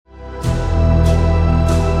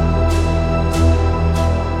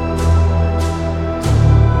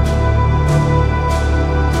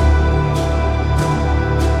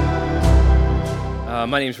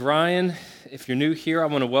My name's Ryan. If you're new here, I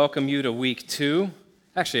want to welcome you to week 2.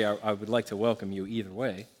 Actually, I would like to welcome you either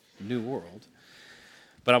way, New World.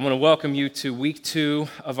 But I want to welcome you to week 2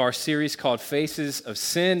 of our series called Faces of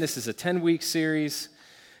Sin. This is a 10-week series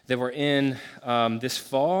that we're in this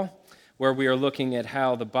fall, where we are looking at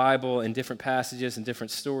how the Bible in different passages and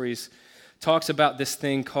different stories talks about this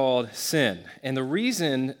thing called sin. And the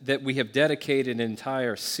reason that we have dedicated an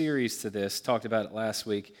entire series to this, talked about it last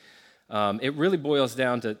week, it really boils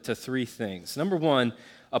down to 3 things. Number 1,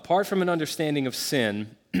 apart from an understanding of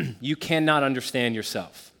sin, you cannot understand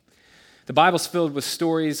yourself. The Bible's filled with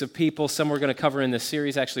stories of people, some we're going to cover in this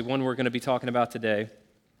series, actually one we're going to be talking about today,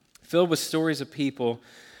 filled with stories of people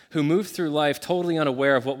who moved through life totally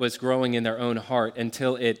unaware of what was growing in their own heart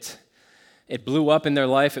until it blew up in their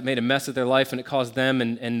life, it made a mess of their life, and it caused them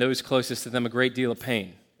and those closest to them a great deal of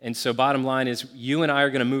pain. And so bottom line is, you and I are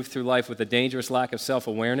going to move through life with a dangerous lack of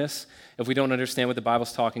self-awareness if we don't understand what the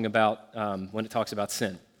Bible's talking about when it talks about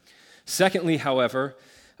sin. Secondly, however,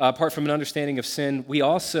 apart from an understanding of sin, we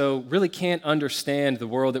also really can't understand the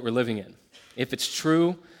world that we're living in. If it's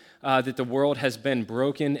true that the world has been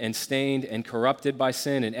broken and stained and corrupted by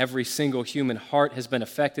sin, and every single human heart has been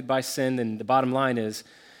affected by sin, then the bottom line is,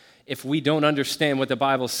 if we don't understand what the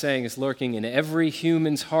Bible's saying is lurking in every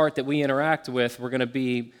human's heart that we interact with, we're going to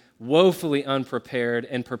be woefully unprepared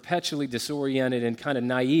and perpetually disoriented and kind of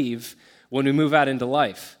naive when we move out into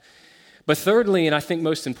life. But thirdly, and I think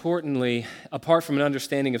most importantly, apart from an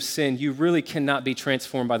understanding of sin, you really cannot be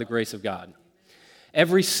transformed by the grace of God.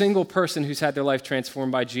 Every single person who's had their life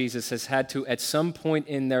transformed by Jesus has had to, at some point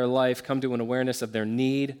in their life, come to an awareness of their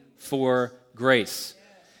need for grace.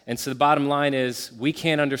 And so the bottom line is, we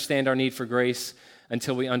can't understand our need for grace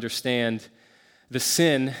until we understand the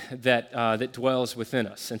sin that dwells within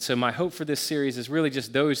us. And so my hope for this series is really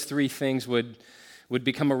just those 3 things would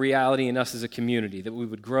become a reality in us as a community, that we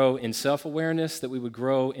would grow in self-awareness, that we would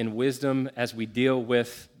grow in wisdom as we deal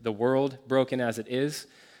with the world, broken as it is.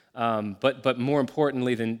 But more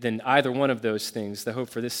importantly than either one of those things, the hope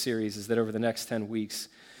for this series is that over the next 10 weeks,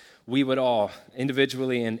 we would all,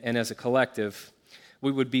 individually and as a collective,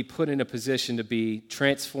 we would be put in a position to be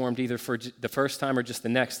transformed either for the first time or just the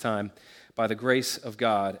next time by the grace of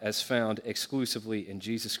God as found exclusively in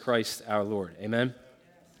Jesus Christ our Lord. Amen?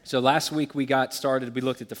 So last week we got started, we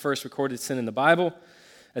looked at the first recorded sin in the Bible.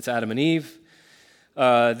 That's Adam and Eve.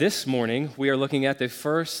 This morning we are looking at the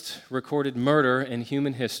first recorded murder in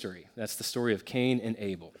human history. That's the story of Cain and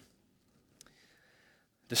Abel.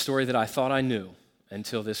 The story that I thought I knew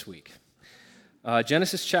until this week.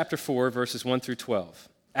 Genesis chapter 4, verses 1 through 12.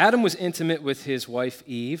 Adam was intimate with his wife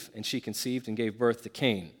Eve, and she conceived and gave birth to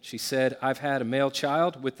Cain. She said, "I've had a male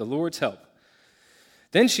child with the Lord's help."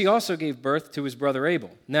 Then she also gave birth to his brother Abel.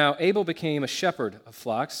 Now Abel became a shepherd of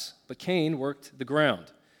flocks, but Cain worked the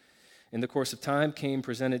ground. In the course of time, Cain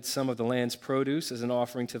presented some of the land's produce as an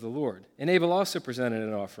offering to the Lord. And Abel also presented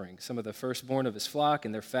an offering, some of the firstborn of his flock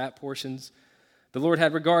and their fat portions. The Lord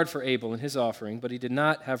had regard for Abel and his offering, but he did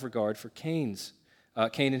not have regard for Cain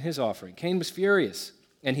and his offering. Cain was furious,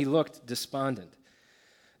 and he looked despondent.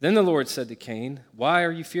 Then the Lord said to Cain, "Why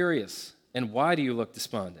are you furious, and why do you look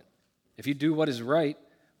despondent? If you do what is right,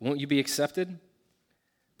 won't you be accepted?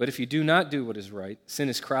 But if you do not do what is right, sin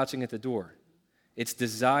is crouching at the door. Its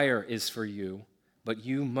desire is for you, but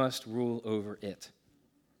you must rule over it."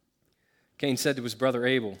 Cain said to his brother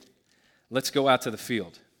Abel, "Let's go out to the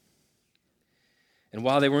field." And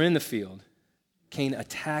while they were in the field, Cain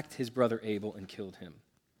attacked his brother Abel and killed him.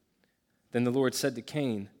 Then the Lord said to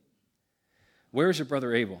Cain, "Where is your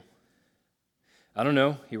brother Abel?" "I don't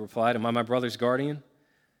know," he replied. "Am I my brother's guardian?"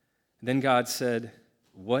 Then God said,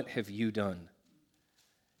 "What have you done?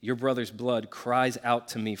 Your brother's blood cries out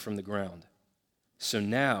to me from the ground. So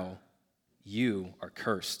now you are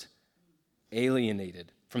cursed,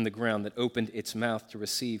 alienated from the ground that opened its mouth to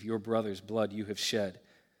receive your brother's blood you have shed.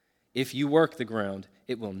 If you work the ground,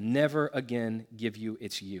 it will never again give you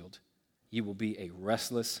its yield. You will be a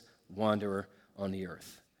restless wanderer on the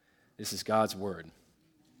earth." This is God's word.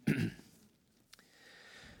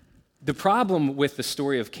 The problem with the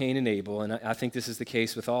story of Cain and Abel, and I think this is the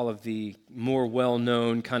case with all of the more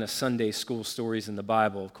well-known kind of Sunday school stories in the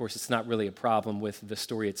Bible, of course it's not really a problem with the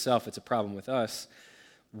story itself, it's a problem with us.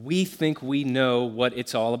 We think we know what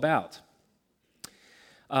it's all about.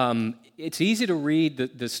 It's easy to read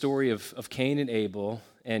the story of Cain and Abel,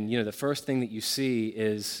 and the first thing that you see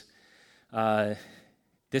is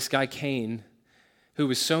this guy Cain, who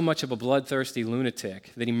was so much of a bloodthirsty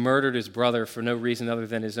lunatic that he murdered his brother for no reason other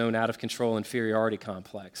than his own out-of-control inferiority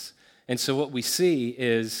complex. And so what we see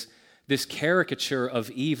is this caricature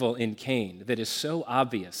of evil in Cain that is so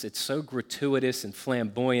obvious, it's so gratuitous and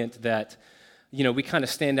flamboyant that, we kind of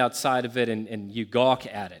stand outside of it and you gawk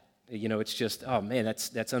at it. It's just, oh man,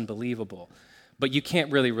 that's unbelievable. But you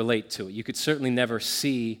can't really relate to it. You could certainly never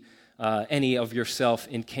see any of yourself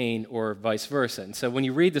in Cain or vice versa. And so when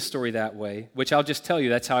you read the story that way, which I'll just tell you,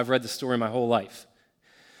 that's how I've read the story my whole life.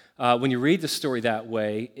 When you read the story that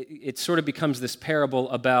way, it sort of becomes this parable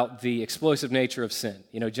about the explosive nature of sin.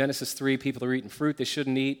 Genesis 3, people are eating fruit they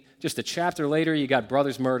shouldn't eat. Just a chapter later, you got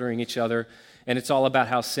brothers murdering each other, and it's all about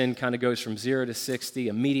how sin kind of goes from 0 to 60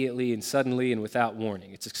 immediately and suddenly and without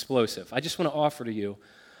warning. It's explosive. I just want to offer to you,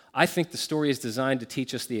 I think the story is designed to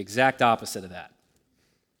teach us the exact opposite of that.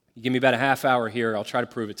 You give me about a half hour here, I'll try to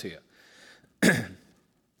prove it to you.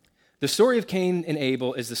 The story of Cain and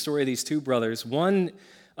Abel is the story of these two brothers. One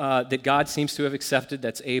that God seems to have accepted,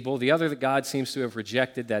 that's Abel. The other that God seems to have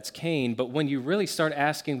rejected, that's Cain. But when you really start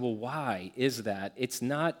asking, well, why is that? It's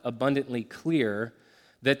not abundantly clear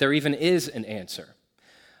that there even is an answer.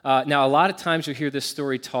 Now, a lot of times you hear this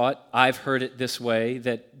story taught, I've heard it this way,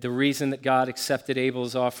 that the reason that God accepted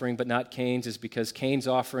Abel's offering but not Cain's is because Cain's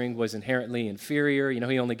offering was inherently inferior.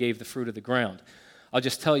 He only gave the fruit of the ground. I'll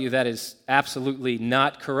just tell you that is absolutely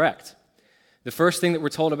not correct. The first thing that we're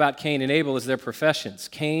told about Cain and Abel is their professions.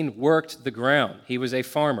 Cain worked the ground. He was a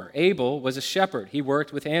farmer. Abel was a shepherd. He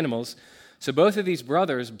worked with animals. So both of these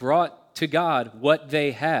brothers brought to God what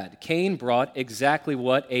they had. Cain brought exactly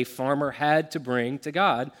what a farmer had to bring to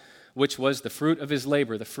God, which was the fruit of his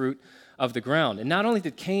labor, the fruit of the ground. And not only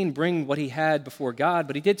did Cain bring what he had before God,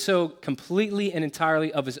 but he did so completely and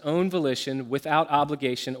entirely of his own volition without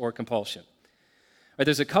obligation or compulsion.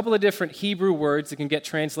 There's a couple of different Hebrew words that can get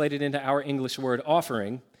translated into our English word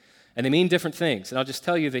offering, and they mean different things. And I'll just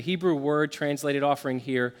tell you, the Hebrew word translated offering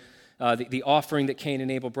here, the offering that Cain and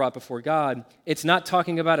Abel brought before God, it's not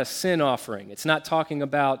talking about a sin offering. It's not talking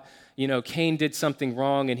about, Cain did something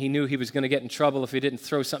wrong and he knew he was going to get in trouble if he didn't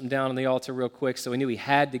throw something down on the altar real quick, so he knew he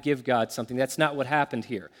had to give God something. That's not what happened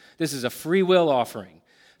here. This is a free will offering.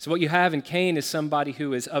 So what you have in Cain is somebody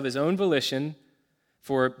who is of his own volition,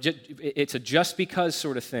 it's a just because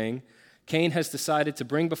sort of thing. Cain has decided to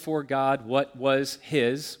bring before God what was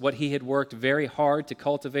his, what he had worked very hard to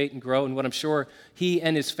cultivate and grow, and what I'm sure he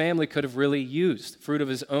and his family could have really used, fruit of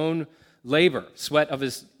his own labor, sweat of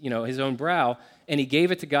his own brow, and he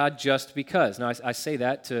gave it to God just because. Now, I say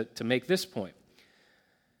that to make this point.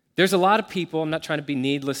 There's a lot of people, I'm not trying to be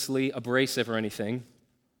needlessly abrasive or anything,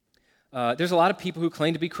 there's a lot of people who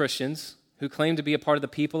claim to be Christians, who claim to be a part of the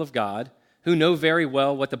people of God, who know very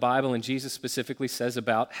well what the Bible and Jesus specifically says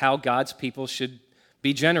about how God's people should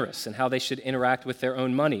be generous and how they should interact with their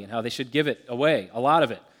own money and how they should give it away, a lot of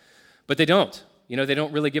it. But they don't. They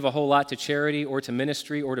don't really give a whole lot to charity or to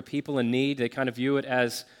ministry or to people in need. They kind of view it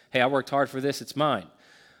as, hey, I worked hard for this, it's mine.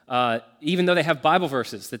 Even though they have Bible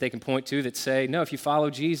verses that they can point to that say, no, if you follow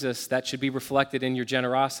Jesus, that should be reflected in your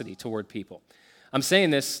generosity toward people. I'm saying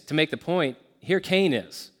this to make the point, here Cain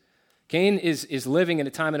is. Cain is living in a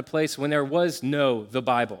time and a place when there was no the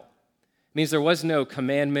Bible. It means there was no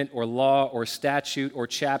commandment or law or statute or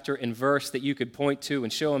chapter and verse that you could point to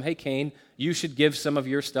and show him, hey, Cain, you should give some of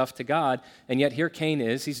your stuff to God. And yet here Cain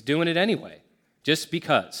is. He's doing it anyway, just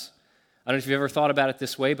because. I don't know if you've ever thought about it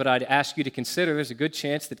this way, but I'd ask you to consider there's a good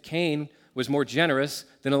chance that Cain was more generous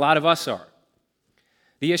than a lot of us are.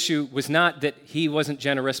 The issue was not that he wasn't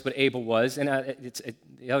generous, but Abel was. And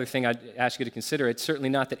the other thing I'd ask you to consider, it's certainly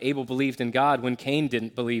not that Abel believed in God when Cain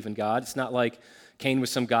didn't believe in God. It's not like Cain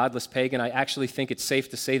was some godless pagan. I actually think it's safe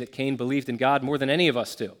to say that Cain believed in God more than any of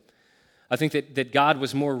us do. I think that God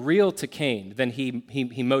was more real to Cain than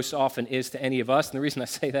he most often is to any of us. And the reason I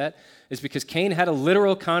say that is because Cain had a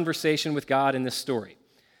literal conversation with God in this story.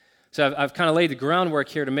 So I've kind of laid the groundwork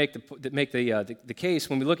here to make the case.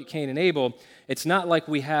 When we look at Cain and Abel, it's not like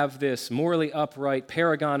we have this morally upright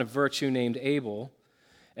paragon of virtue named Abel,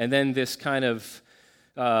 and then this kind of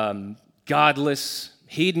godless,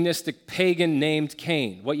 hedonistic pagan named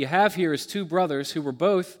Cain. What you have here is two brothers who were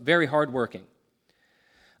both very hardworking.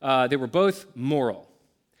 They were both moral.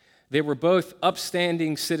 They were both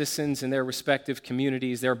upstanding citizens in their respective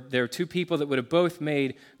communities. They're two people that would have both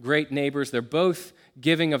made great neighbors. They're both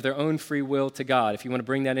giving of their own free will to God. If you want to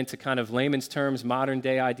bring that into kind of layman's terms,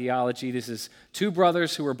 modern-day ideology, this is two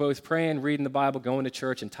brothers who are both praying, reading the Bible, going to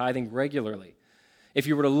church, and tithing regularly. If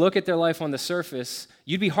you were to look at their life on the surface,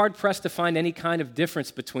 you'd be hard-pressed to find any kind of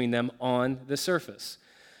difference between them on the surface.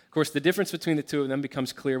 Of course, the difference between the two of them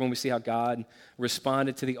becomes clear when we see how God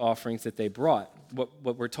responded to the offerings that they brought.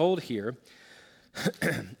 What we're told here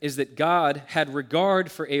is that God had regard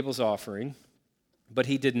for Abel's offering, but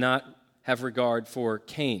he did not have regard for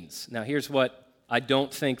Cain's. Now, here's what I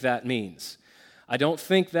don't think that means. I don't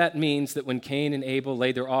think that means that when Cain and Abel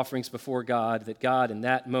laid their offerings before God, that God in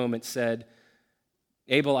that moment said,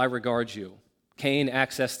 Abel, I regard you. Cain,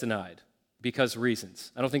 access denied, because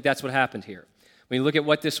reasons. I don't think that's what happened here. When you look at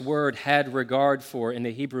what this word had regard for in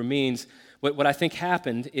the Hebrew means, what I think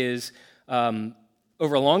happened is over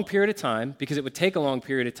a long period of time, because it would take a long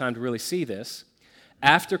period of time to really see this,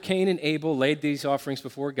 after Cain and Abel laid these offerings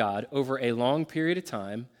before God, over a long period of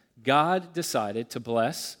time, God decided to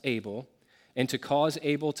bless Abel and to cause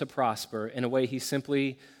Abel to prosper in a way he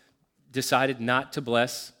simply decided not to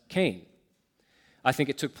bless Cain. I think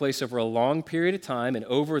it took place over a long period of time, and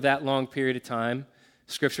over that long period of time,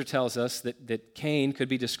 Scripture tells us that Cain could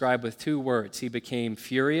be described with two words. He became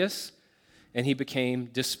furious and he became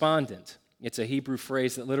despondent. It's a Hebrew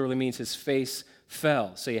phrase that literally means his face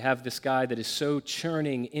fell. So you have this guy that is so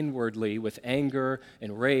churning inwardly with anger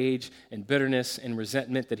and rage and bitterness and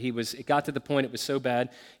resentment that it got to the point it was so bad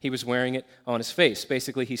he was wearing it on his face.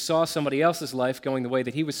 Basically, he saw somebody else's life going the way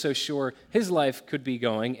that he was so sure his life could be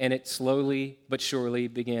going, and it slowly but surely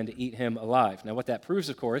began to eat him alive. Now, what that proves,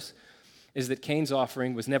 of course, is that Cain's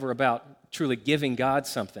offering was never about truly giving God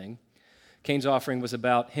something. Cain's offering was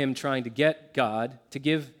about him trying to get God to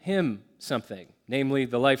give him something, namely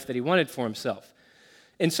the life that he wanted for himself.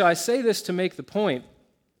 And so I say this to make the point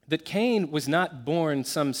that Cain was not born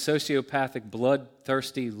some sociopathic,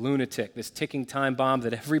 bloodthirsty lunatic, this ticking time bomb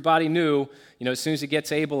that everybody knew, as soon as he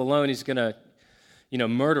gets Abel alone, he's going to,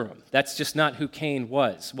 murder him. That's just not who Cain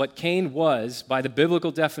was. What Cain was, by the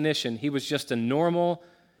biblical definition, he was just a normal,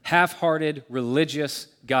 half-hearted, religious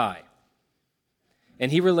guy.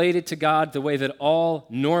 And he related to God the way that all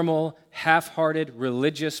normal, half-hearted,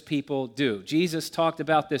 religious people do. Jesus talked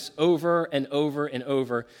about this over and over and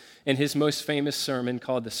over in his most famous sermon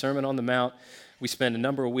called the Sermon on the Mount. We spent a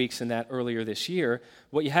number of weeks in that earlier this year.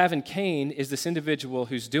 What you have in Cain is this individual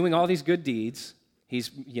who's doing all these good deeds. He's,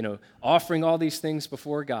 offering all these things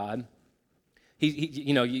before God.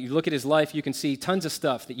 You look at his life, you can see tons of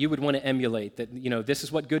stuff that you would want to emulate, that, this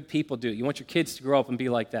is what good people do. You want your kids to grow up and be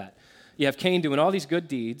like that. You have Cain doing all these good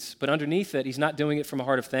deeds, but underneath it, he's not doing it from a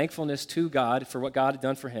heart of thankfulness to God for what God had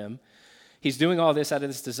done for him. He's doing all this out of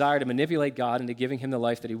this desire to manipulate God into giving him the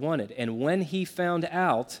life that he wanted. And when he found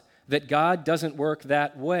out that God doesn't work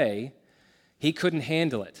that way, he couldn't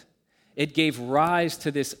handle it. It gave rise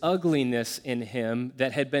to this ugliness in him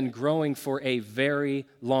that had been growing for a very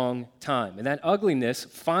long time. And that ugliness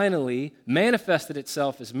finally manifested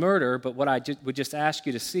itself as murder, but what I would just ask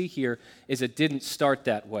you to see here is it didn't start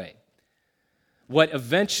that way. What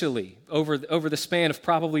eventually, over the span of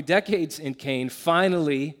probably decades in Cain,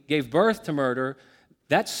 finally gave birth to murder,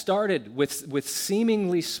 that started with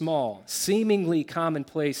seemingly small, seemingly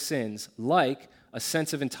commonplace sins, like a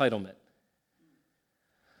sense of entitlement.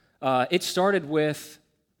 It started with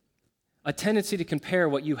a tendency to compare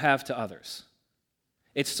what you have to others.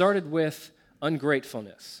 It started with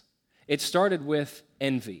ungratefulness. It started with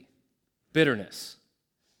envy, bitterness,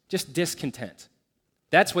 just discontent.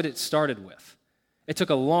 That's what it started with. It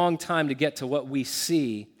took a long time to get to what we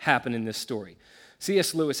see happen in this story.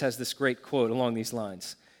 C.S. Lewis has this great quote along these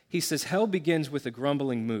lines. He says, "Hell begins with a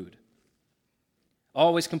grumbling mood,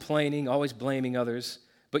 always complaining, always blaming others,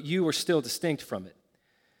 but you are still distinct from it.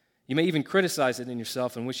 You may even criticize it in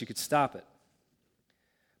yourself and wish you could stop it.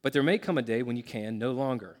 But there may come a day when you can no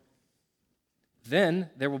longer.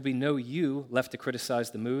 Then there will be no you left to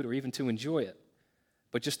criticize the mood or even to enjoy it,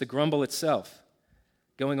 but just the grumble itself,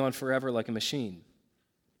 going on forever like a machine.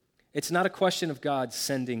 It's not a question of God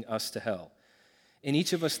sending us to hell. In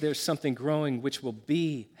each of us, there's something growing which will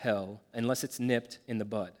be hell unless it's nipped in the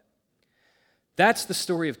bud." That's the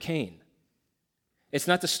story of Cain. It's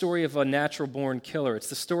not the story of a natural-born killer. It's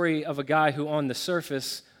the story of a guy who, on the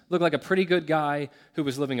surface, looked like a pretty good guy who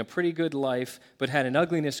was living a pretty good life, but had an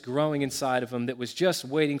ugliness growing inside of him that was just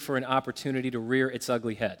waiting for an opportunity to rear its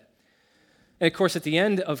ugly head. And, of course, at the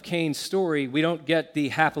end of Cain's story, we don't get the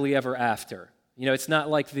happily ever after. It's not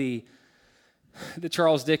like the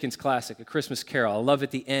Charles Dickens classic, A Christmas Carol. I love at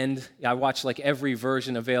the end. I watch like every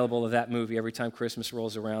version available of that movie every time Christmas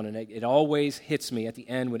rolls around, and it always hits me at the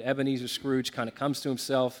end when Ebenezer Scrooge kind of comes to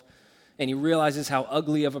himself and he realizes how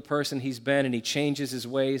ugly of a person he's been and he changes his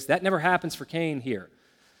ways. That never happens for Cain here.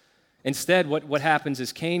 Instead, what happens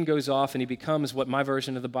is Cain goes off and he becomes what my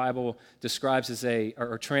version of the Bible describes as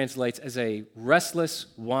or translates as a restless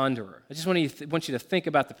wanderer. I just want you to think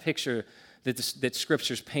about the picture that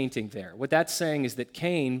Scripture's painting there. What that's saying is that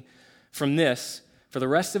Cain, from this, for the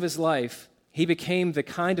rest of his life, he became the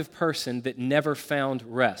kind of person that never found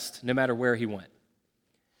rest, no matter where he went.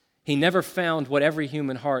 He never found what every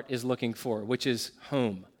human heart is looking for, which is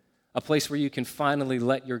home, a place where you can finally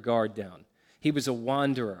let your guard down. He was a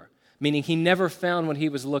wanderer, meaning he never found what he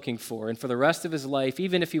was looking for. And for the rest of his life,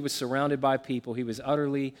 even if he was surrounded by people, he was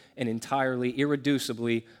utterly and entirely,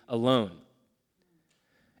 irreducibly alone.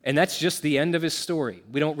 And that's just the end of his story.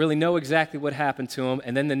 We don't really know exactly what happened to him,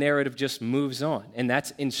 and then the narrative just moves on. And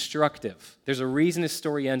that's instructive. There's a reason his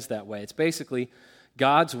story ends that way. It's basically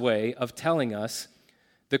God's way of telling us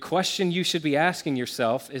the question you should be asking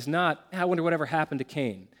yourself is not, I wonder whatever happened to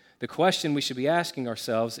Cain. The question we should be asking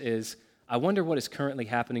ourselves is, I wonder what is currently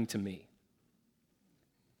happening to me.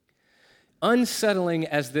 Unsettling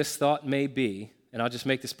as this thought may be, and I'll just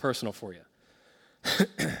make this personal for you.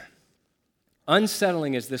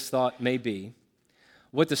 Unsettling as this thought may be,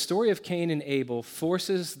 what the story of Cain and Abel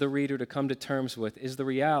forces the reader to come to terms with is the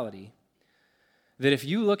reality that if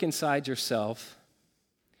you look inside yourself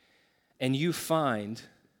and you find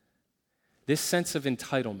this sense of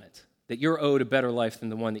entitlement, that you're owed a better life than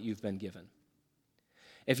the one that you've been given,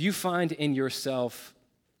 if you find in yourself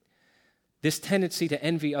this tendency to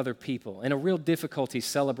envy other people and a real difficulty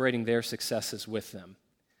celebrating their successes with them,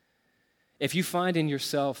 if you find in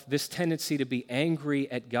yourself this tendency to be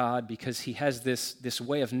angry at God because he has this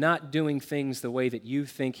way of not doing things the way that you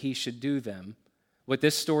think he should do them, what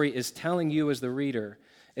this story is telling you as the reader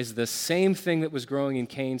is the same thing that was growing in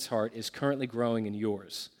Cain's heart is currently growing in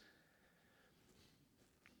yours.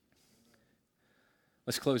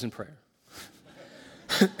 Let's close in prayer.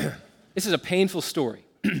 This is a painful story.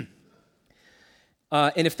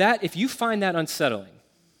 And if you find that unsettling,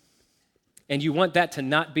 and you want that to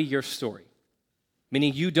not be your story,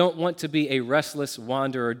 meaning you don't want to be a restless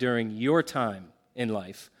wanderer during your time in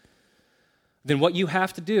life, then what you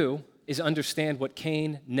have to do is understand what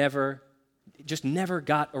Cain never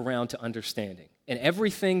got around to understanding. And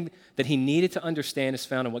everything that he needed to understand is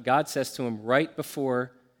found in what God says to him right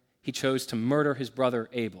before he chose to murder his brother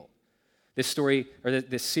Abel. This story, or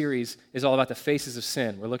this series, is all about the faces of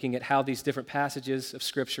sin. We're looking at how these different passages of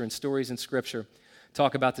Scripture and stories in Scripture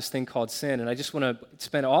talk about this thing called sin. And I just want to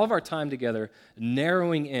spend all of our time together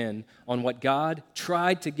narrowing in on what God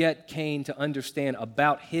tried to get Cain to understand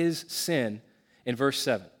about his sin in verse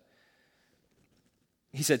 7.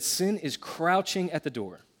 He said, sin is crouching at the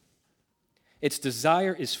door. Its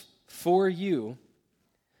desire is for you,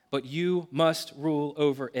 but you must rule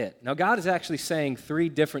over it. Now, God is actually saying three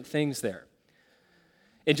different things there.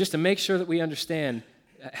 And just to make sure that we understand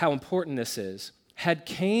how important this is, had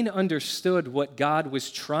Cain understood what God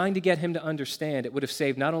was trying to get him to understand, it would have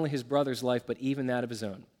saved not only his brother's life, but even that of his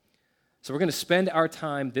own. So we're going to spend our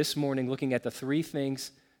time this morning looking at the three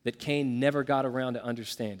things that Cain never got around to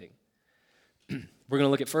understanding. We're going to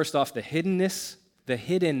look at, first off, the hiddenness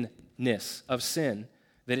of sin,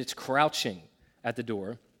 that it's crouching at the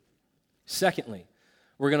door. Secondly,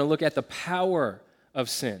 we're going to look at the power of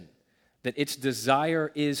sin, that its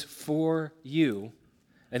desire is for you.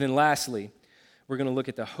 And then lastly, we're going to look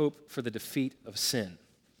at the hope for the defeat of sin.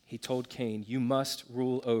 He told Cain, you must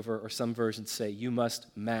rule over, or some versions say, you must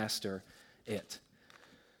master it.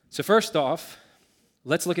 So first off,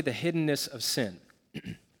 let's look at the hiddenness of sin.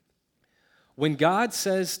 When God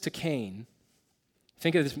says to Cain,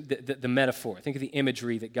 think of this, the metaphor, think of the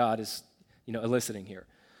imagery that God is eliciting here.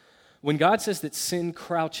 When God says that sin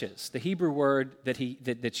crouches, the Hebrew word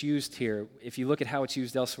that's used here, if you look at how it's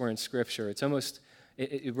used elsewhere in Scripture, it's almost,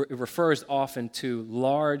 it refers often to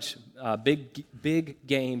large, big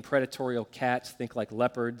game predatorial cats, think like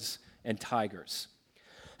leopards and tigers.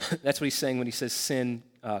 That's what he's saying when he says sin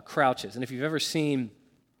crouches. And if you've ever seen,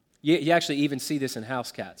 you actually even see this in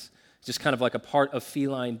house cats. It's just kind of like a part of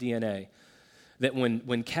feline DNA. That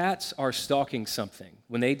when cats are stalking something,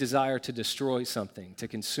 when they desire to destroy something, to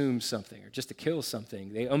consume something, or just to kill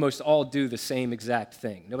something, they almost all do the same exact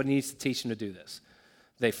thing. Nobody needs to teach them to do this.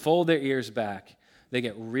 They fold their ears back, they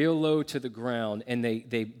get real low to the ground, and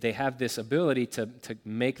they have this ability to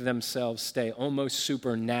make themselves stay almost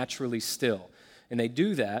supernaturally still. And they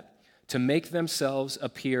do that to make themselves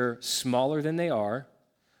appear smaller than they are,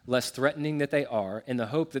 less threatening than they are, in the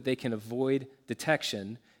hope that they can avoid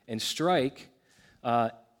detection and strike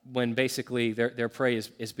when basically their prey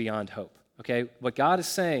is beyond hope. Okay? What God is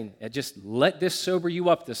saying, and just let this sober you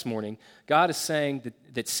up this morning, God is saying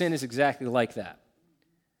that sin is exactly like that.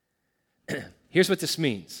 Here's what this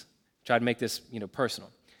means. Try to make this personal.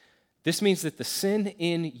 This means that the sin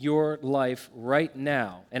in your life right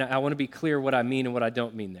now, and I want to be clear what I mean and what I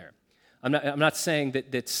don't mean there. I'm not saying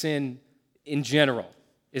that sin in general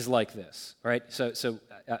is like this, right? So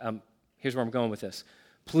here's where I'm going with this.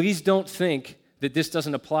 Please don't think that this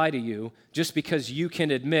doesn't apply to you just because you can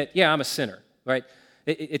admit, yeah, I'm a sinner, right?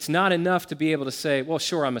 It's not enough to be able to say, well,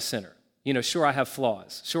 sure, I'm a sinner. Sure, I have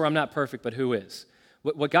flaws. Sure, I'm not perfect, but who is?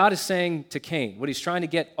 What God is saying to Cain, what he's trying to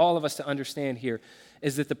get all of us to understand here,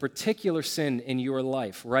 is that the particular sin in your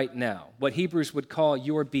life right now, what Hebrews would call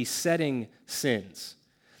your besetting sins,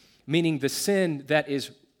 meaning the sin that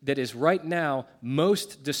is right now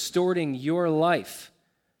most distorting your life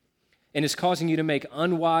and is causing you to make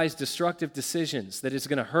unwise, destructive decisions that is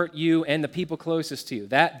going to hurt you and the people closest to you.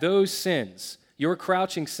 Those sins, your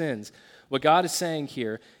crouching sins, what God is saying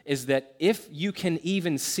here is that if you can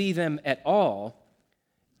even see them at all,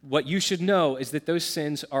 what you should know is that those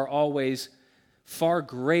sins are always far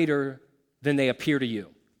greater than they appear to you.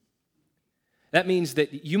 That means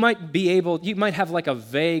that you might have like a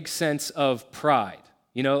vague sense of pride.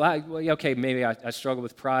 Okay, maybe I struggle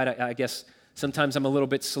with pride. I guess sometimes I'm a little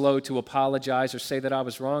bit slow to apologize or say that I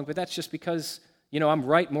was wrong, but that's just because, I'm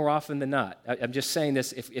right more often than not. I'm just saying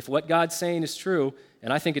this, if what God's saying is true,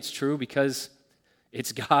 and I think it's true because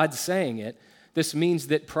it's God saying it, this means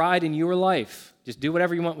that pride in your life, just do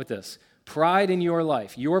whatever you want with this, pride in your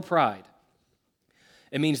life, your pride,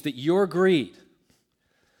 it means that your greed,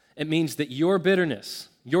 it means that your bitterness,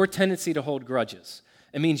 your tendency to hold grudges,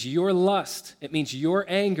 it means your lust, it means your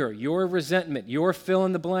anger, your resentment, your fill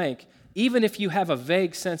in the blank, even if you have a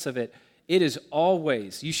vague sense of it, it is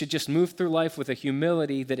always, you should just move through life with a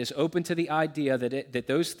humility that is open to the idea that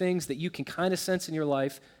those things that you can kind of sense in your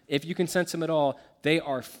life, if you can sense them at all, they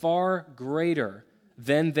are far greater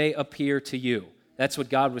than they appear to you. That's what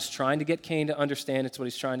God was trying to get Cain to understand. It's what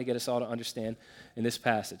he's trying to get us all to understand in this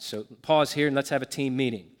passage. So pause here and let's have a team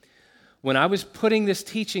meeting. When I was putting this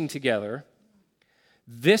teaching together,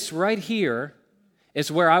 this right here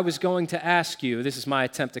is where I was going to ask you. This is my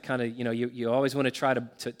attempt to kind of, you always want to try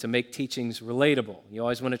to make teachings relatable. You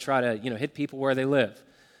always want to try to, hit people where they live.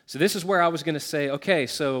 So this is where I was going to say, okay,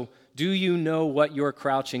 so do you know what your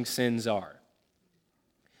crouching sins are?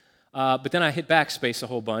 But then I hit backspace a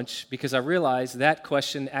whole bunch because I realized that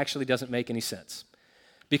question actually doesn't make any sense.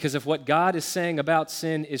 Because if what God is saying about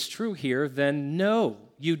sin is true here, then no,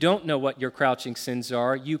 you don't know what your crouching sins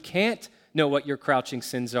are. You can't know what your crouching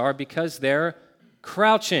sins are because they're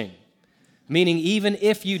crouching. Meaning even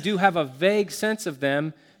if you do have a vague sense of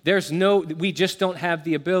them, we just don't have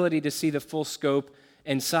the ability to see the full scope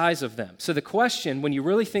and size of them. So the question, when you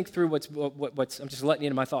really think through what's I'm just letting you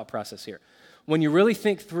into my thought process here. When you really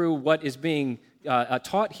think through what is being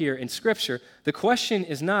taught here in Scripture, the question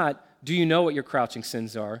is not, do you know what your crouching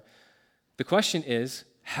sins are? The question is,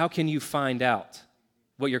 how can you find out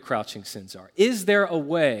what your crouching sins are? Is there a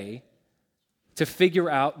way to figure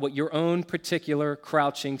out what your own particular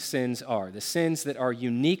crouching sins are, the sins that are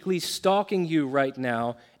uniquely stalking you right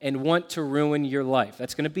now and want to ruin your life?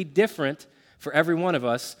 That's going to be different for every one of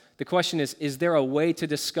us. The question is there a way to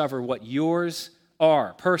discover what yours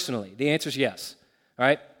are personally? The answer is yes. All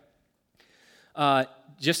right?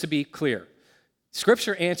 Just to be clear,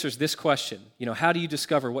 Scripture answers this question. How do you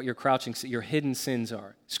discover what your hidden sins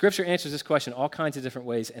are? Scripture answers this question all kinds of different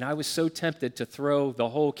ways, and I was so tempted to throw the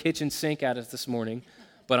whole kitchen sink at us this morning,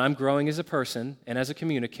 but I'm growing as a person and as a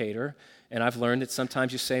communicator, and I've learned that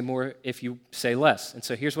sometimes you say more if you say less. And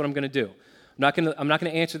so here's what I'm going to do. I'm not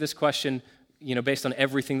going to answer this question based on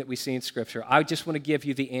everything that we see in Scripture. I just want to give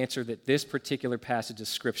you the answer that this particular passage of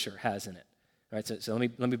Scripture has in it. All right, so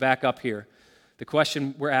let me back up here. The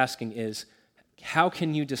question we're asking is, how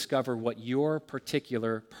can you discover what your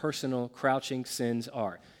particular personal crouching sins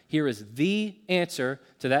are? Here is the answer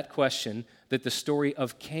to that question that the story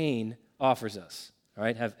of Cain offers us. All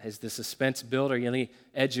right, has the suspense built? Are you on the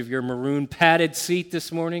edge of your maroon padded seat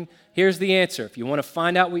this morning? Here's the answer. If you want to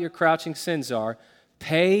find out what your crouching sins are,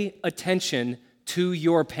 pay attention to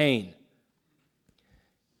your pain.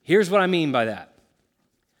 Here's what I mean by that.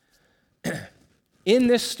 In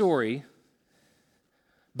this story,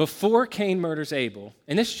 before Cain murders Abel,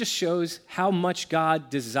 and this just shows how much God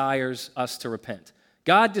desires us to repent.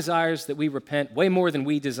 God desires that we repent way more than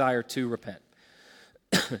we desire to repent.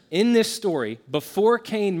 In this story, before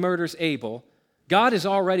Cain murders Abel, God is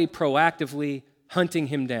already proactively hunting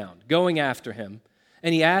him down, going after him,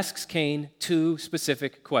 and he asks Cain two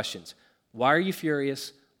specific questions. Why are you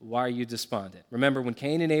furious? Why are you despondent? Remember, when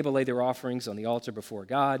Cain and Abel laid their offerings on the altar before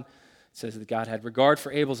God, it says that God had regard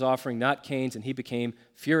for Abel's offering, not Cain's, and he became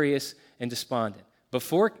furious and despondent.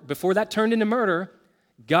 Before that turned into murder,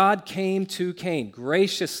 God came to Cain,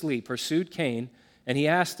 graciously pursued Cain, and he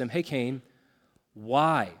asked him, hey, Cain,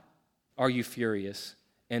 why are you furious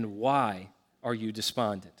and why are you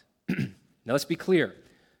despondent? Now, let's be clear.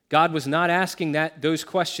 God was not asking those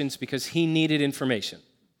questions because he needed information.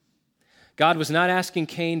 God was not asking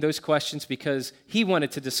Cain those questions because he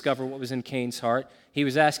wanted to discover what was in Cain's heart. He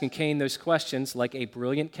was asking Cain those questions like a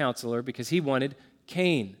brilliant counselor because he wanted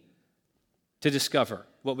Cain to discover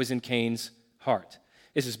what was in Cain's heart.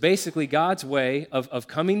 This is basically God's way of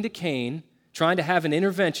coming to Cain, trying to have an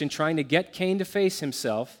intervention, trying to get Cain to face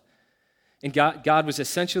himself. And God was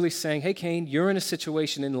essentially saying, hey, Cain, you're in a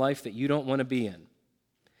situation in life that you don't want to be in.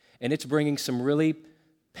 And it's bringing some really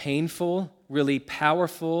painful, really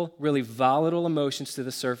powerful, really volatile emotions to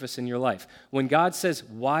the surface in your life. When God says,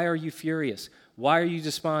 why are you furious? Why are you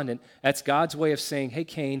despondent? That's God's way of saying, hey,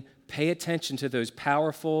 Cain, pay attention to those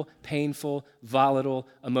powerful, painful, volatile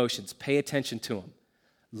emotions. Pay attention to them.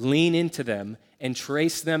 Lean into them and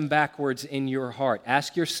trace them backwards in your heart.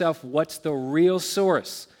 Ask yourself, what's the real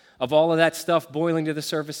source of all of that stuff boiling to the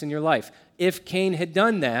surface in your life? If Cain had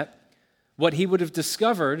done that, what he would have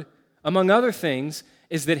discovered, among other things,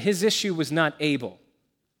 is that his issue was not Abel.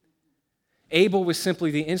 Abel was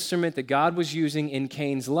simply the instrument that God was using in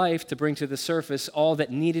Cain's life to bring to the surface all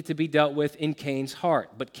that needed to be dealt with in Cain's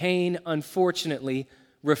heart. But Cain, unfortunately,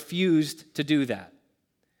 refused to do that.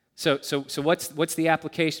 So what's the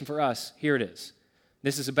application for us? Here it is.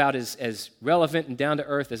 This is about as relevant and down to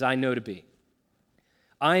earth as I know to be.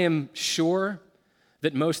 I am sure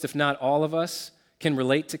that most, if not all of us, can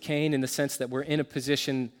relate to Cain in the sense that we're in a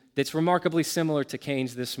position that's remarkably similar to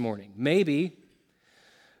Cain's this morning. Maybe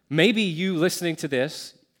you listening to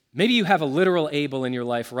this, maybe you have a literal Abel in your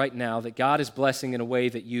life right now that God is blessing in a way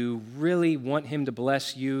that you really want him to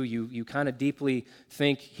bless you. You kind of deeply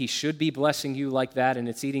think he should be blessing you like that, and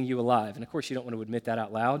it's eating you alive. And of course, you don't want to admit that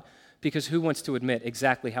out loud, because who wants to admit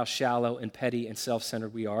exactly how shallow and petty and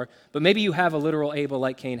self-centered we are? But maybe you have a literal Abel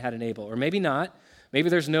like Cain had an Abel, or maybe not. Maybe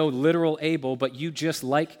there's no literal Abel, but you just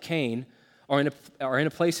like Cain are in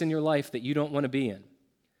a place in your life that you don't want to be in.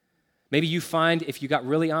 Maybe you find, if you got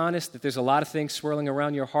really honest, that there's a lot of things swirling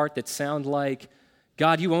around your heart that sound like,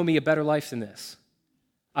 God, you owe me a better life than this.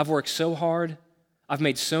 I've worked so hard. I've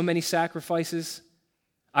made so many sacrifices.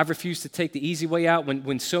 I've refused to take the easy way out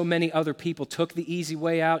when so many other people took the easy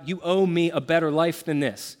way out. You owe me a better life than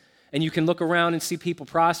this. And you can look around and see people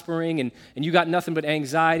prospering, and you got nothing but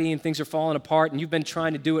anxiety, and things are falling apart, and you've been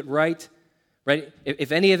trying to do it right?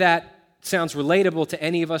 If any of that sounds relatable to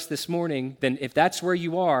any of us this morning, then if that's where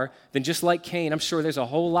you are, then just like Cain, I'm sure there's a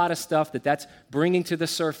whole lot of stuff that's bringing to the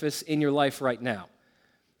surface in your life right now.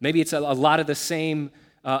 Maybe it's a lot of the same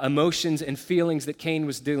emotions and feelings that Cain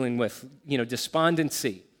was dealing with,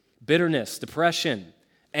 despondency, bitterness, depression,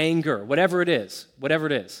 anger, whatever it is.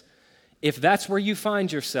 If that's where you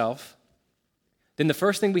find yourself, then the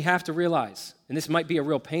first thing we have to realize, and this might be a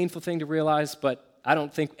real painful thing to realize, but I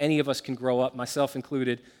don't think any of us can grow up, myself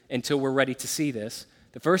included, until we're ready to see this.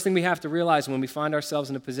 The first thing we have to realize when we find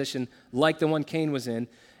ourselves in a position like the one Cain was in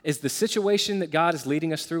is the situation that God is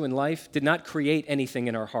leading us through in life did not create anything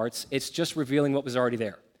in our hearts. It's just revealing what was already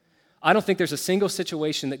there. I don't think there's a single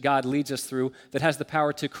situation that God leads us through that has the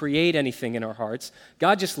power to create anything in our hearts.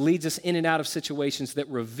 God just leads us in and out of situations that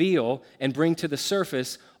reveal and bring to the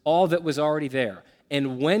surface all that was already there.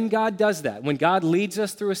 And when God does that, when God leads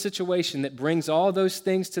us through a situation that brings all those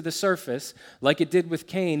things to the surface, like it did with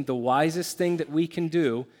Cain, the wisest thing that we can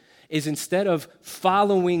do is, instead of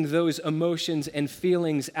following those emotions and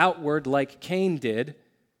feelings outward like Cain did,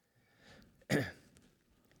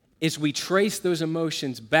 is we trace those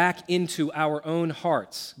emotions back into our own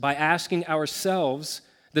hearts by asking ourselves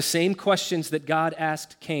the same questions that God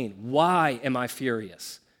asked Cain. Why am I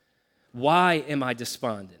furious? Why am I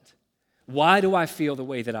despondent? Why do I feel the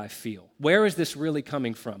way that I feel? Where is this really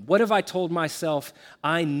coming from? What have I told myself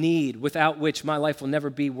I need, without which my life will never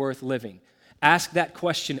be worth living? Ask that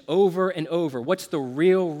question over and over. What's the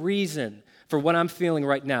real reason for what I'm feeling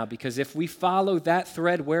right now? Because if we follow that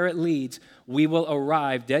thread where it leads, we will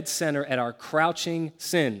arrive dead center at our crouching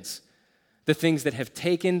sins, the things that have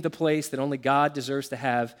taken the place that only God deserves to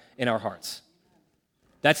have in our hearts.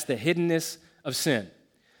 That's the hiddenness of sin.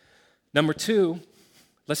 Number two,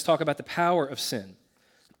 let's talk about the power of sin.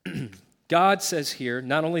 God says here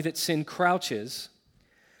not only that sin crouches,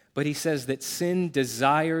 but he says that sin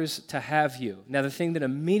desires to have you. Now, the thing that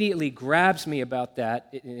immediately grabs me about that,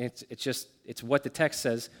 it's what the text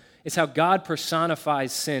says, is how God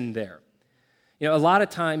personifies sin there. A lot of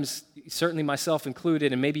times, certainly myself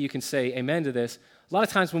included, and maybe you can say amen to this, a lot of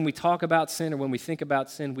times when we talk about sin or when we think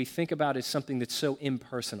about sin, we think about it as something that's so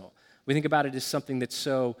impersonal. We think about it as something that's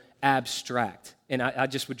so abstract. And I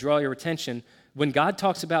just would draw your attention, when God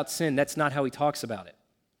talks about sin, that's not how he talks about it.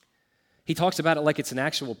 He talks about it like it's an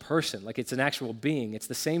actual person, like it's an actual being. It's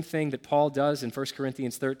the same thing that Paul does in 1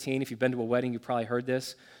 Corinthians 13. If you've been to a wedding, you've probably heard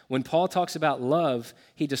this. When Paul talks about love,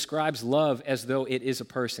 he describes love as though it is a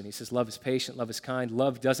person. He says love is patient, love is kind.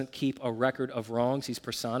 Love doesn't keep a record of wrongs. He's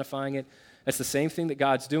personifying it. That's the same thing that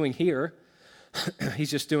God's doing here.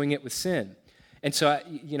 He's just doing it with sin. And so,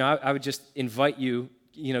 I would just invite you,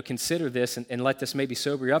 consider this and let this maybe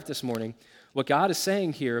sober you up this morning. What God is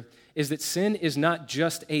saying here is that sin is not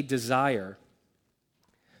just a desire.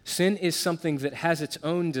 Sin is something that has its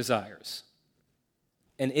own desires.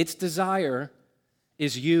 And its desire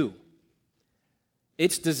is you.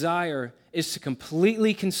 Its desire is to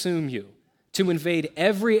completely consume you, to invade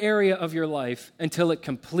every area of your life until it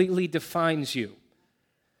completely defines you.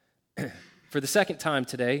 For the second time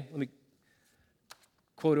today, let me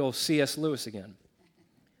quote old C.S. Lewis again.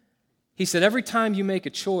 He said, every time you make a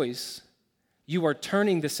choice, you are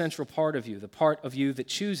turning the central part of you, the part of you that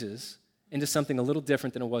chooses, into something a little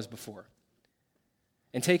different than it was before.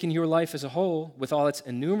 And taking your life as a whole, with all its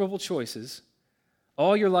innumerable choices,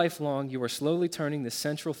 all your life long, you are slowly turning the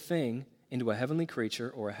central thing into a heavenly creature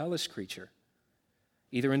or a hellish creature,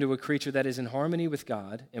 either into a creature that is in harmony with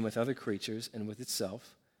God and with other creatures and with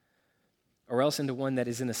itself, or else into one that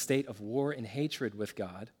is in a state of war and hatred with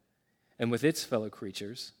God and with its fellow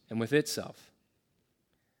creatures and with itself.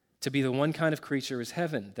 To be the one kind of creature is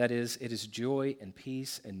heaven, that is, it is joy and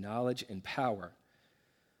peace and knowledge and power.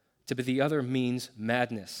 To be the other means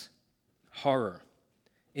madness, horror,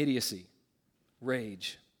 idiocy,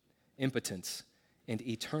 rage, impotence, and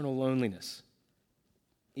eternal loneliness.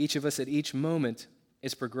 Each of us at each moment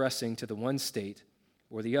is progressing to the one state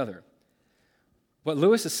or the other. What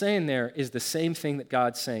Lewis is saying there is the same thing that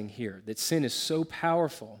God's saying here, that sin is so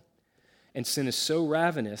powerful and sin is so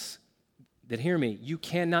ravenous that, hear me, you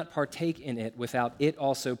cannot partake in it without it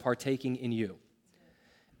also partaking in you.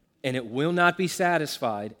 And it will not be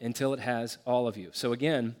satisfied until it has all of you. So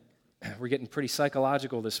again, we're getting pretty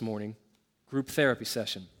psychological this morning. Group therapy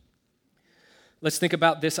session. Let's think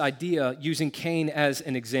about this idea using Cain as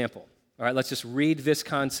an example. All right, let's just read this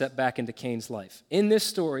concept back into Cain's life. In this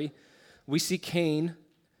story, we see Cain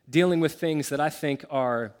dealing with things that I think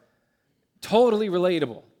are totally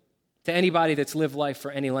relatable to anybody that's lived life for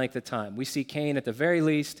any length of time. We see Cain, at the very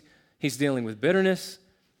least, he's dealing with bitterness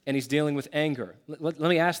and he's dealing with anger. Let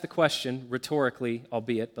me ask the question, rhetorically,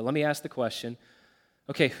 albeit, but let me ask the question,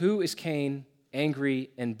 okay, who is Cain angry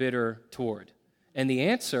and bitter toward? And the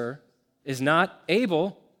answer is not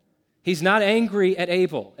Abel. He's not angry at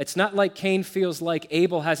Abel. It's not like Cain feels like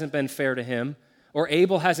Abel hasn't been fair to him or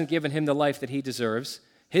Abel hasn't given him the life that he deserves.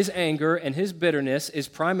 His anger and his bitterness is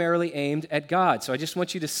primarily aimed at God. So I just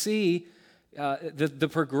want you to see the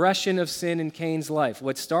progression of sin in Cain's life.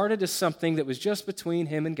 What started as something that was just between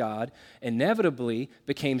him and God inevitably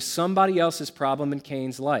became somebody else's problem in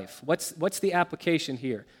Cain's life. What's the application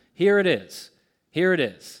here? Here it is. Here it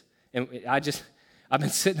is. And I've been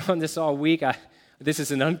sitting on this all week. This is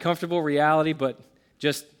an uncomfortable reality, but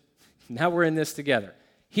just now we're in this together.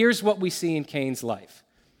 Here's what we see in Cain's life.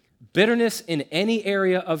 Bitterness in any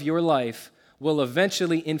area of your life will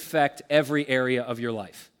eventually infect every area of your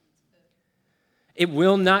life. It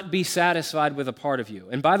will not be satisfied with a part of you.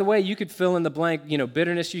 And by the way, you could fill in the blank,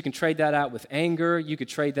 bitterness, you can trade that out with anger, you could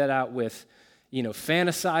trade that out with,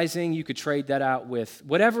 fantasizing, you could trade that out with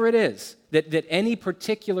whatever it is, that any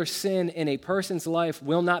particular sin in a person's life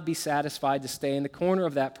will not be satisfied to stay in the corner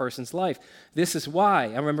of that person's life. This is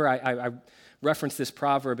why. I remember I referenced this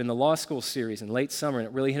proverb in the law school series in late summer, and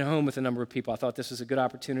it really hit home with a number of people. I thought this was a good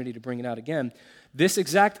opportunity to bring it out again. This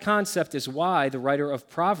exact concept is why the writer of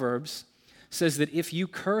Proverbs says that if you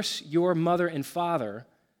curse your mother and father,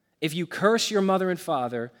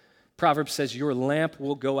 Proverbs says your lamp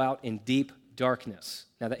will go out in deep darkness.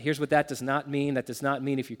 Now, here's what that does not mean. That does not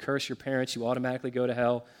mean if you curse your parents, you automatically go to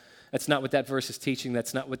hell. That's not what that verse is teaching.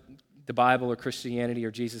 That's not what the Bible or Christianity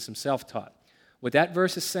or Jesus himself taught. What that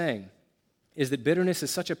verse is saying is that bitterness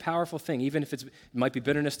is such a powerful thing, even if it might be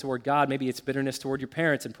bitterness toward God, maybe it's bitterness toward your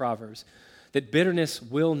parents in Proverbs, that bitterness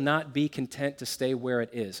will not be content to stay where it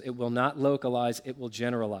is. It will not localize, it will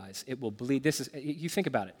generalize, it will bleed. You think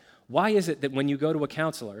about it. Why is it that when you go to a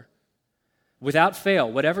counselor, without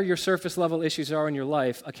fail, whatever your surface level issues are in your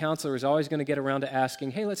life, a counselor is always going to get around to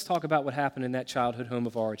asking, hey, let's talk about what happened in that childhood home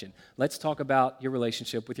of origin. Let's talk about your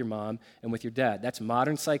relationship with your mom and with your dad. That's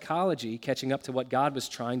modern psychology catching up to what God was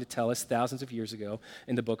trying to tell us thousands of years ago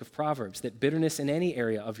in the book of Proverbs, that bitterness in any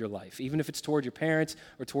area of your life, even if it's toward your parents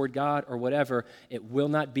or toward God or whatever, it will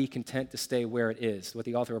not be content to stay where it is. What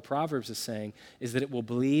the author of Proverbs is saying is that it will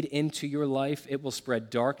bleed into your life, it will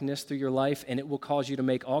spread darkness through your life, and it will cause you to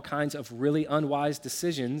make all kinds of really unwise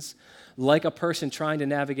decisions like a person trying to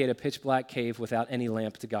navigate a pitch black cave without any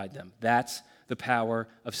lamp to guide them. That's the power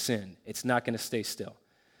of sin. It's not going to stay still.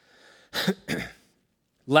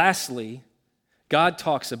 Lastly, God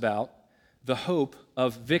talks about the hope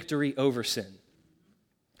of victory over sin.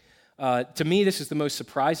 To me, this is the most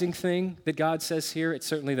surprising thing that God says here. It's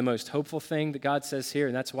certainly the most hopeful thing that God says here,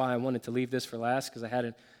 and that's why I wanted to leave this for last, because I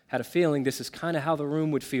had a feeling this is kind of how the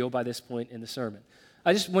room would feel by this point in the sermon.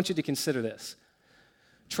 I just want you to consider this.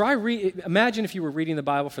 Imagine if you were reading the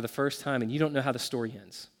Bible for the first time and you don't know how the story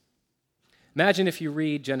ends. Imagine if you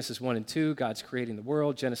read Genesis 1 and 2, God's creating the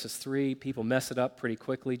world. Genesis 3, people mess it up pretty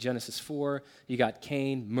quickly. Genesis 4, you got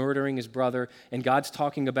Cain murdering his brother, and God's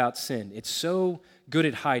talking about sin. It's so good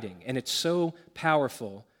at hiding, and it's so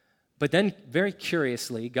powerful. But then, very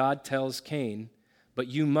curiously, God tells Cain, but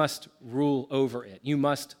you must rule over it. You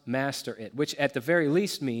must master it, which at the very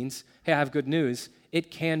least means, hey, I have good news.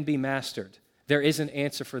 It can be mastered. There is an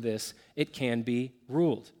answer for this. It can be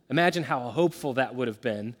ruled. Imagine how hopeful that would have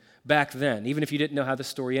been back then, even if you didn't know how the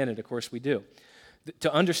story ended. Of course we do.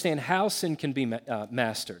 To understand how sin can be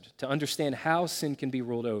mastered, to understand how sin can be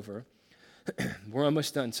ruled over, we're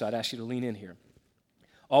almost done, so I'd ask you to lean in here.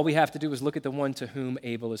 All we have to do is look at the one to whom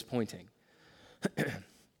Abel is pointing.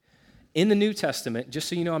 In the New Testament, just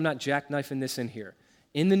so you know I'm not jackknifing this in here,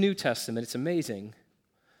 in the New Testament, it's amazing,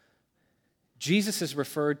 Jesus is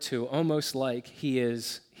referred to almost like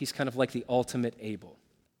he's kind of like the ultimate Abel.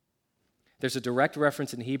 There's a direct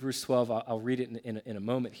reference in Hebrews 12, I'll read it in a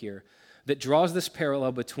moment here, that draws this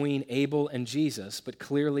parallel between Abel and Jesus, but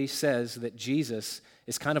clearly says that Jesus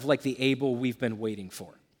is kind of like the Abel we've been waiting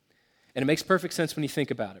for. And it makes perfect sense when you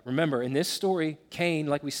think about it. Remember, in this story, Cain,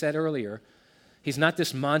 like we said earlier, he's not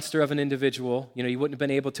this monster of an individual. You wouldn't have been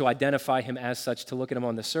able to identify him as such to look at him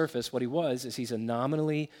on the surface. What he was is he's a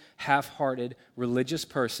nominally half-hearted religious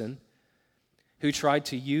person who tried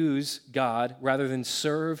to use God rather than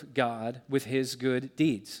serve God with his good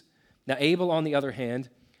deeds. Now, Abel, on the other hand,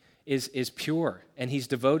 is pure, and he's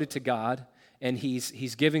devoted to God, and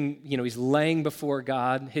he's giving, he's laying before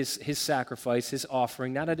God his sacrifice, his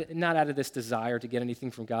offering, not out of this desire to get anything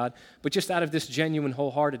from God, but just out of this genuine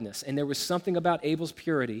wholeheartedness. And there was something about Abel's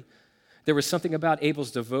purity, there was something about Abel's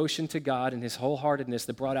devotion to God and his wholeheartedness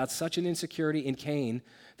that brought out such an insecurity in Cain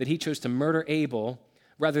that he chose to murder Abel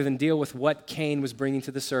rather than deal with what Cain was bringing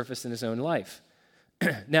to the surface in his own life.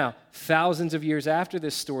 Now, thousands of years after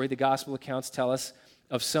this story, the gospel accounts tell us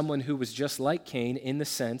of someone who was just like Cain in the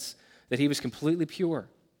sense that he was completely pure.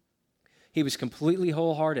 He was completely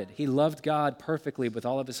wholehearted. He loved God perfectly with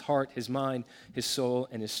all of his heart, his mind, his soul,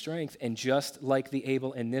 and his strength. And just like the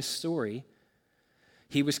Abel in this story,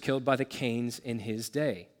 he was killed by the Cains in his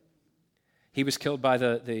day. He was killed by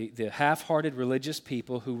the half-hearted religious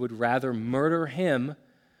people who would rather murder him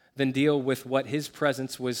than deal with what his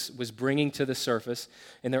presence was bringing to the surface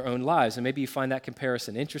in their own lives. And maybe you find that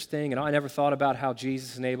comparison interesting. And I never thought about how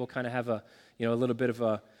Jesus and Abel kind of have a little bit of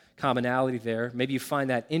a commonality there. Maybe you find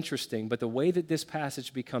that interesting. But the way that this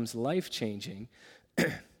passage becomes life-changing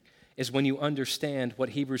is when you understand what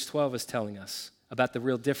Hebrews 12 is telling us about the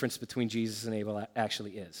real difference between Jesus and Abel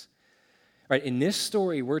actually is. Right? In this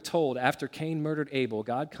story, we're told after Cain murdered Abel,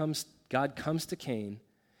 God comes to Cain,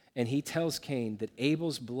 and he tells Cain that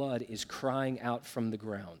Abel's blood is crying out from the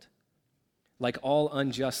ground, like all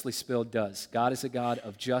unjustly spilled does. God is a God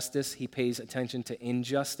of justice. He pays attention to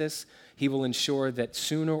injustice. He will ensure that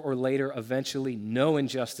sooner or later, eventually, no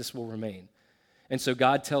injustice will remain. And so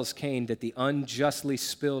God tells Cain that the unjustly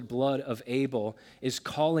spilled blood of Abel is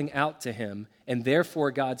calling out to him, and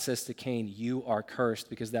therefore God says to Cain, you are cursed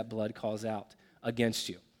because that blood calls out against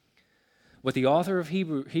you. What the author of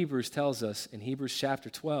Hebrews tells us in Hebrews chapter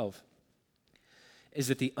 12 is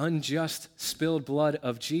that the unjust spilled blood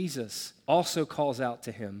of Jesus also calls out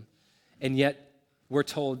to him, and yet we're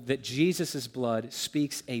told that Jesus' blood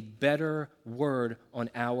speaks a better word on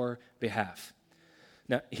our behalf.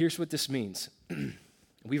 Now, here's what this means.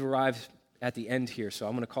 We've arrived at the end here, so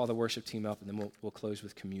I'm going to call the worship team up, and then we'll close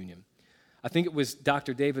with communion. I think it was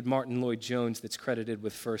Dr. David Martin Lloyd-Jones that's credited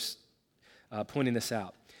with first pointing this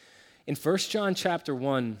out. In 1 John chapter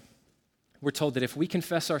 1, we're told that if we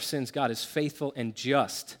confess our sins, God is faithful and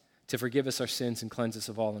just to forgive us our sins and cleanse us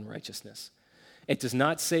of all unrighteousness. It does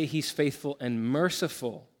not say he's faithful and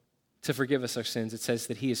merciful to forgive us our sins. It says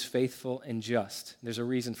that he is faithful and just. There's a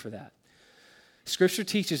reason for that. Scripture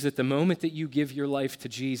teaches that the moment that you give your life to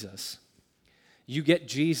Jesus, you get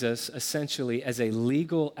Jesus essentially as a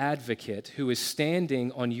legal advocate who is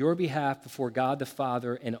standing on your behalf before God the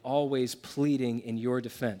Father and always pleading in your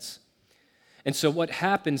defense. And so what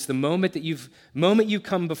happens the moment you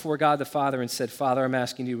come before God the Father and said, Father, I'm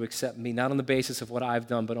asking you to accept me, not on the basis of what I've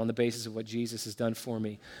done, but on the basis of what Jesus has done for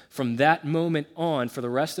me. From that moment on, for the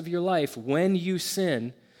rest of your life, when you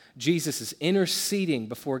sin, Jesus is interceding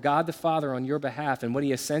before God the Father on your behalf. And what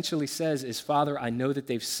he essentially says is, Father, I know that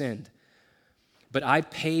they've sinned, but I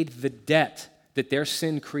paid the debt that their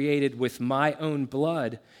sin created with my own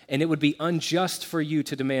blood, and it would be unjust for you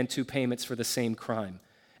to demand two payments for the same crime.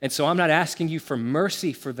 And so I'm not asking you for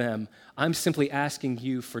mercy for them. I'm simply asking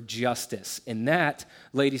you for justice. And that,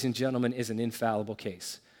 ladies and gentlemen, is an infallible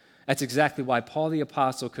case. That's exactly why Paul the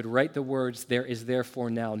Apostle could write the words, there is therefore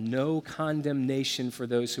now no condemnation for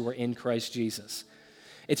those who are in Christ Jesus.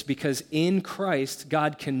 It's because in Christ,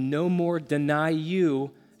 God can no more deny you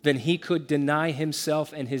than he could deny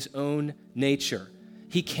himself and his own nature.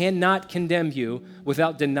 He cannot condemn you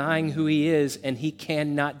without denying who he is, and he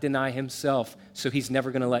cannot deny himself, so he's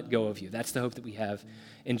never going to let go of you. That's the hope that we have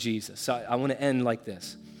in Jesus. So I want to end like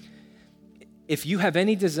this. If you have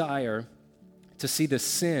any desire to see the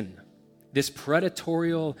sin, this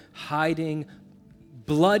predatorial, hiding,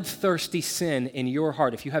 bloodthirsty sin in your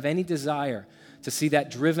heart, if you have any desire to see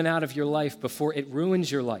that driven out of your life before it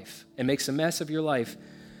ruins your life and makes a mess of your life,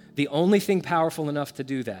 the only thing powerful enough to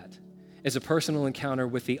do that is a personal encounter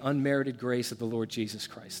with the unmerited grace of the Lord Jesus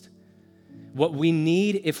Christ. What we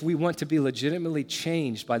need if we want to be legitimately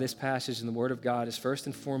changed by this passage in the Word of God is first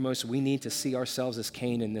and foremost, we need to see ourselves as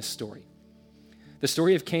Cain in this story. The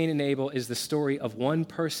story of Cain and Abel is the story of one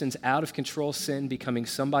person's out-of-control sin becoming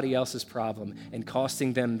somebody else's problem and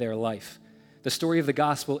costing them their life. The story of the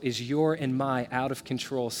gospel is your and my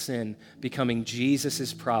out-of-control sin becoming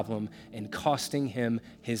Jesus' problem and costing him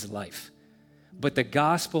his life. But the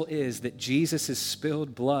gospel is that Jesus'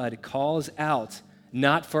 spilled blood calls out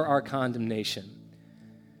not for our condemnation,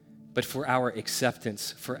 but for our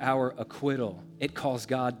acceptance, for our acquittal. It calls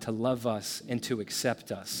God to love us and to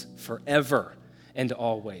accept us forever and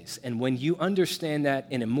always. And when you understand that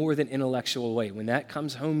in a more than intellectual way, when that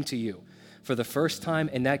comes home to you for the first time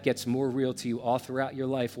and that gets more real to you all throughout your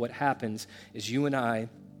life, what happens is you and I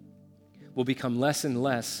will become less and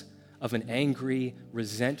less of an angry,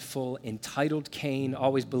 resentful, entitled Cain,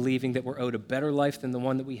 always believing that we're owed a better life than the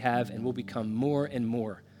one that we have, and we'll become more and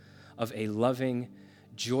more of a loving,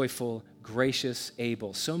 joyful, gracious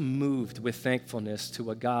Abel, so moved with thankfulness to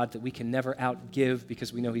a God that we can never outgive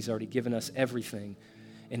because we know he's already given us everything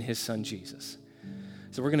in his son Jesus.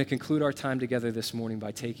 So we're going to conclude our time together this morning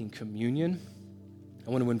by taking communion. I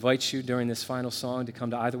want to invite you during this final song to come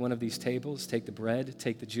to either one of these tables, take the bread,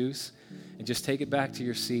 take the juice, and just take it back to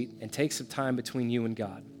your seat and take some time between you and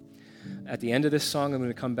God. At the end of this song, I'm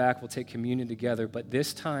going to come back, we'll take communion together, but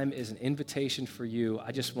this time is an invitation for you.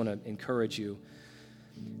 I just want to encourage you.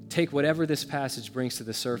 Take whatever this passage brings to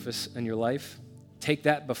the surface in your life, take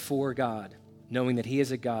that before God, knowing that he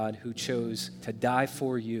is a God who chose to die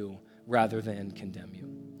for you rather than condemn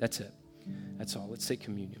you. That's it. That's all. Let's take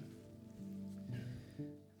communion.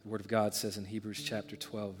 The Word of God says in Hebrews chapter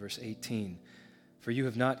 12, verse 18, "For you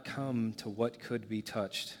have not come to what could be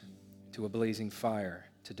touched, to a blazing fire,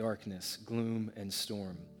 to darkness, gloom, and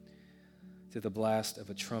storm, to the blast of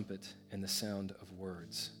a trumpet and the sound of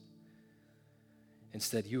words.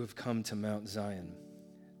 Instead, you have come to Mount Zion,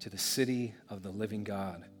 to the city of the living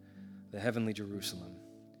God, the heavenly Jerusalem,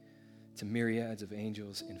 to myriads of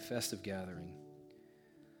angels in festive gathering,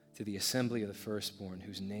 to the assembly of the firstborn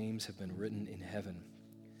whose names have been written in heaven,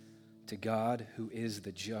 to God who is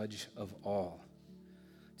the judge of all,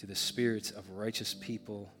 to the spirits of righteous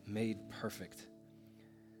people made perfect,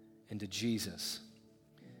 and to Jesus,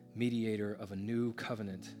 mediator of a new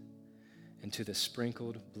covenant, and to the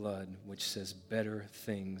sprinkled blood which says better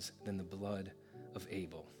things than the blood of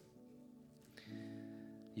Abel."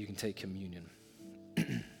 You can take communion.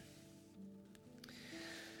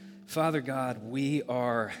 Father God, we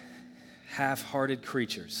are half-hearted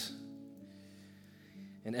creatures.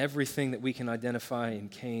 And everything that we can identify in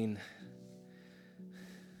Cain,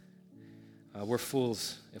 we're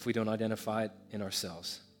fools if we don't identify it in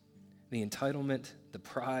ourselves. The entitlement, the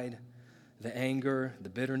pride, the anger, the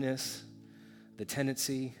bitterness, the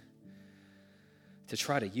tendency to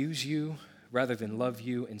try to use you rather than love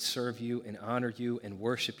you and serve you and honor you and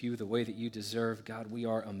worship you the way that you deserve. God, we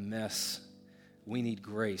are a mess. We need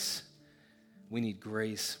grace. We need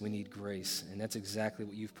grace. We need grace. And that's exactly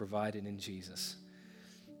what you've provided in Jesus.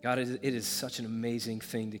 God, it is such an amazing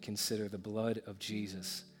thing to consider the blood of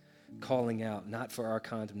Jesus calling out, not for our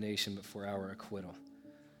condemnation, but for our acquittal.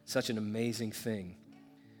 Such an amazing thing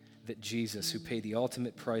that Jesus, who paid the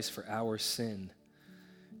ultimate price for our sin,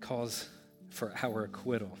 calls for our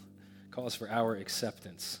acquittal, calls for our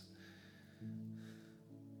acceptance.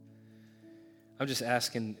 I'm just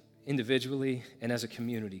asking individually and as a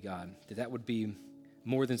community, God, that would be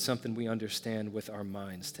more than something we understand with our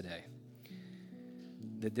minds today.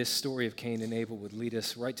 That this story of Cain and Abel would lead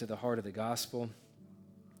us right to the heart of the gospel,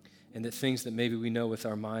 and that things that maybe we know with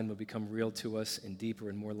our mind will become real to us in deeper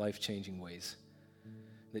and more life-changing ways.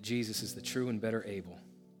 That Jesus is the true and better Abel,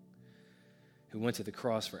 who went to the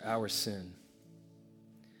cross for our sin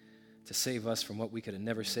to save us from what we could have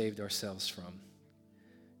never saved ourselves from.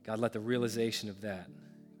 God, let the realization of that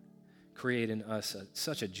create in us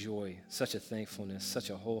such a joy, such a thankfulness, such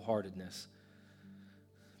a wholeheartedness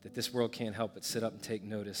that this world can't help but sit up and take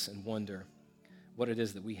notice and wonder what it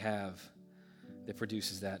is that we have that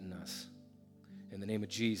produces that in us. In the name of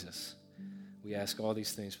Jesus, we ask all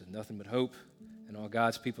these things with nothing but hope, and all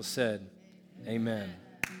God's people said, amen.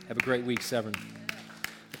 Have a great week, Severn.